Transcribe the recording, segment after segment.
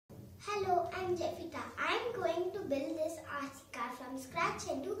Hello, I'm Jeffita. I'm going to build this RC car from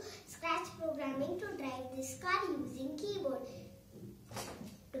scratch and do scratch programming to drive this car using keyboard.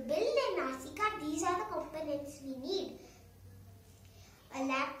 To build an RC car, these are the components we need. A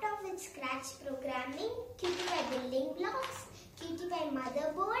laptop with scratch programming, QtPi building blocks, QtPi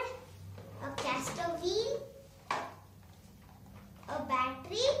motherboard, a caster wheel, a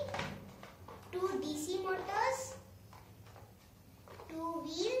battery, 2 DC motors, 2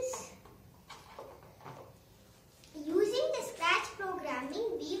 wheels. Using the scratch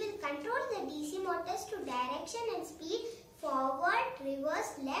programming, we will control the DC motors to direction and speed, forward,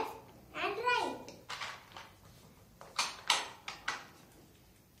 reverse, left and right.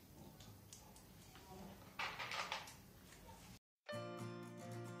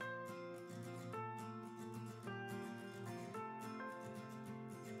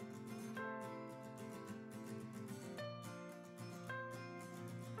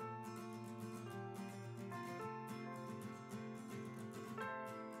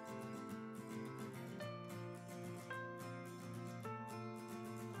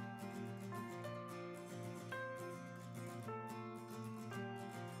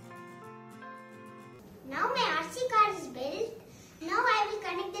 Now my RC car is built. Now I will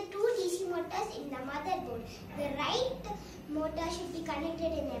connect the 2 DC motors in the motherboard. The right motor should be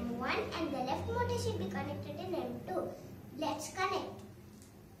connected in M1 and the left motor should be connected in M2. Let's connect.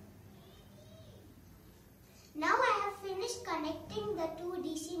 Now I have finished connecting the 2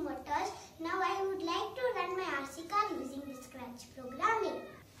 DC motors. Now I would like to run my RC car using the scratch programming.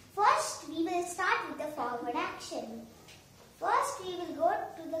 First we will start with the forward action. First we will go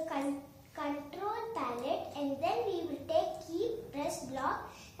to the control palette and then we will take key, press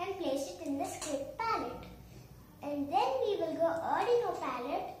block and place it in the script palette. And then we will go Arduino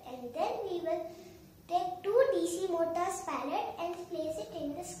palette and then we will take 2 DC motors palette and place it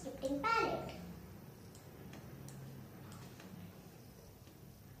in the scripting palette.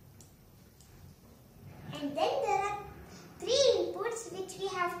 And then there are 3 inputs which we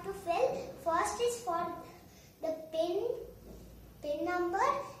have to fill. First is for the pin number,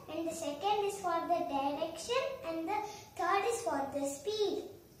 and the second is for the direction, and the third is for the speed.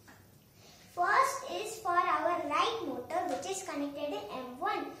 First is for our right motor which is connected in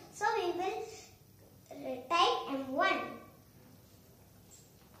M1. So we will type M1.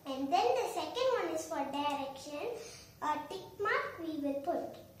 And then the second one is for direction. A tick mark we will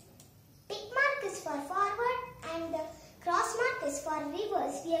put. Tick mark is for forward and the cross mark is for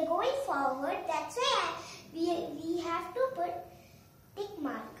reverse. We are going forward, that's why we have to put tick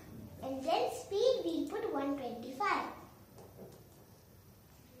mark. And then speed we put 125.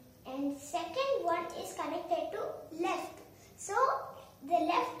 And second one is connected to left. So the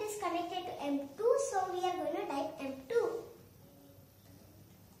left is connected to M2, so we are going to type M2.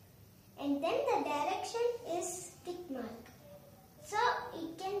 And then the direction is tick mark. So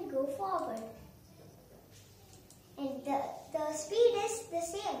it can go forward. And the speed is the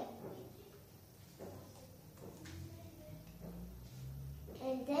same.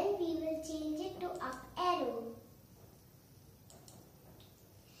 And then we will change it to up arrow.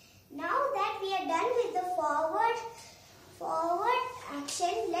 Now that we are done with the forward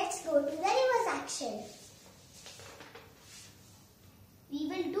action, let's go to the reverse action. We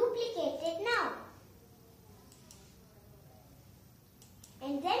will duplicate it now.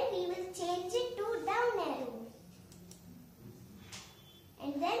 And then we will change it to down arrow.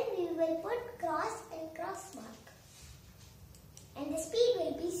 And then we will put cross and cross mark. And the speed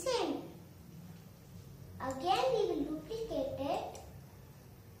will be same. Again we will duplicate it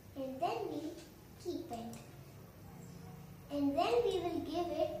and then we keep it. And then we will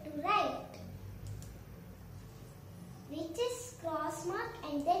give it to right, which is cross mark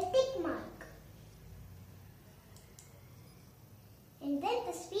and then tick mark. And then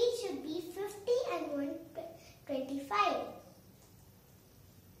the speed should be 50 and 125.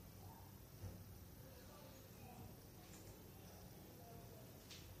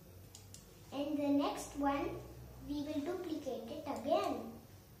 And the next one, we will duplicate it again.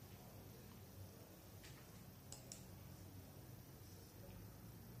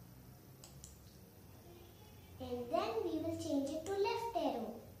 And then we will change it to left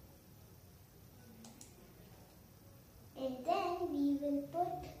arrow. And then we will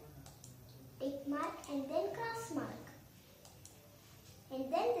put tick mark and then cross mark.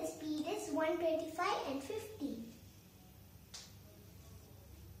 And then the speed is 125 and 50.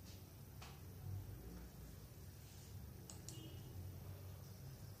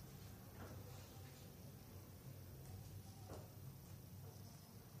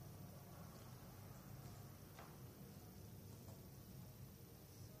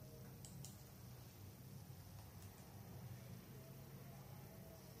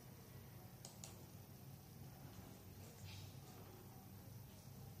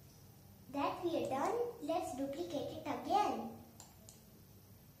 done, let's duplicate it again.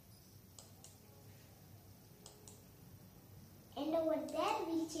 And over there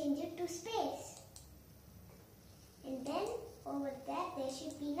we'll change it to space. And then over there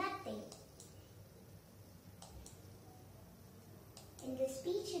should be nothing. And the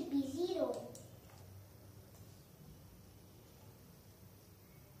speed should be 0.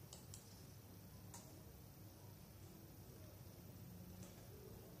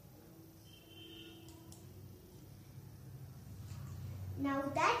 Now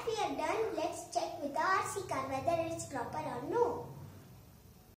that we are done, let's check with the RC car whether it's proper or no.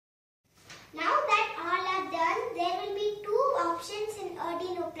 Now that all are done, there will be two options in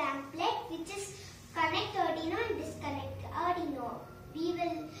Arduino pamphlet, which is connect Arduino and disconnect Arduino. We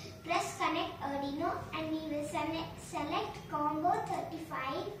will press connect Arduino and we will select combo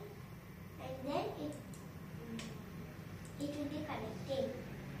 35 and then it will be connected.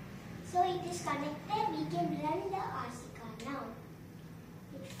 So it is connected, we can run the RC car now.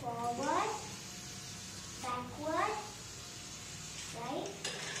 Forward, backward, right,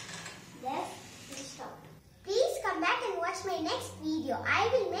 left, and stop. Please come back and watch my next video. I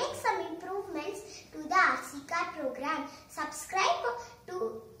will make some improvements to the RC car program. Subscribe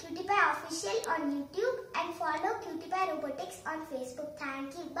to QtPi Official on YouTube and follow QtPi Robotics on Facebook.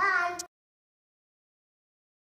 Thank you. Bye.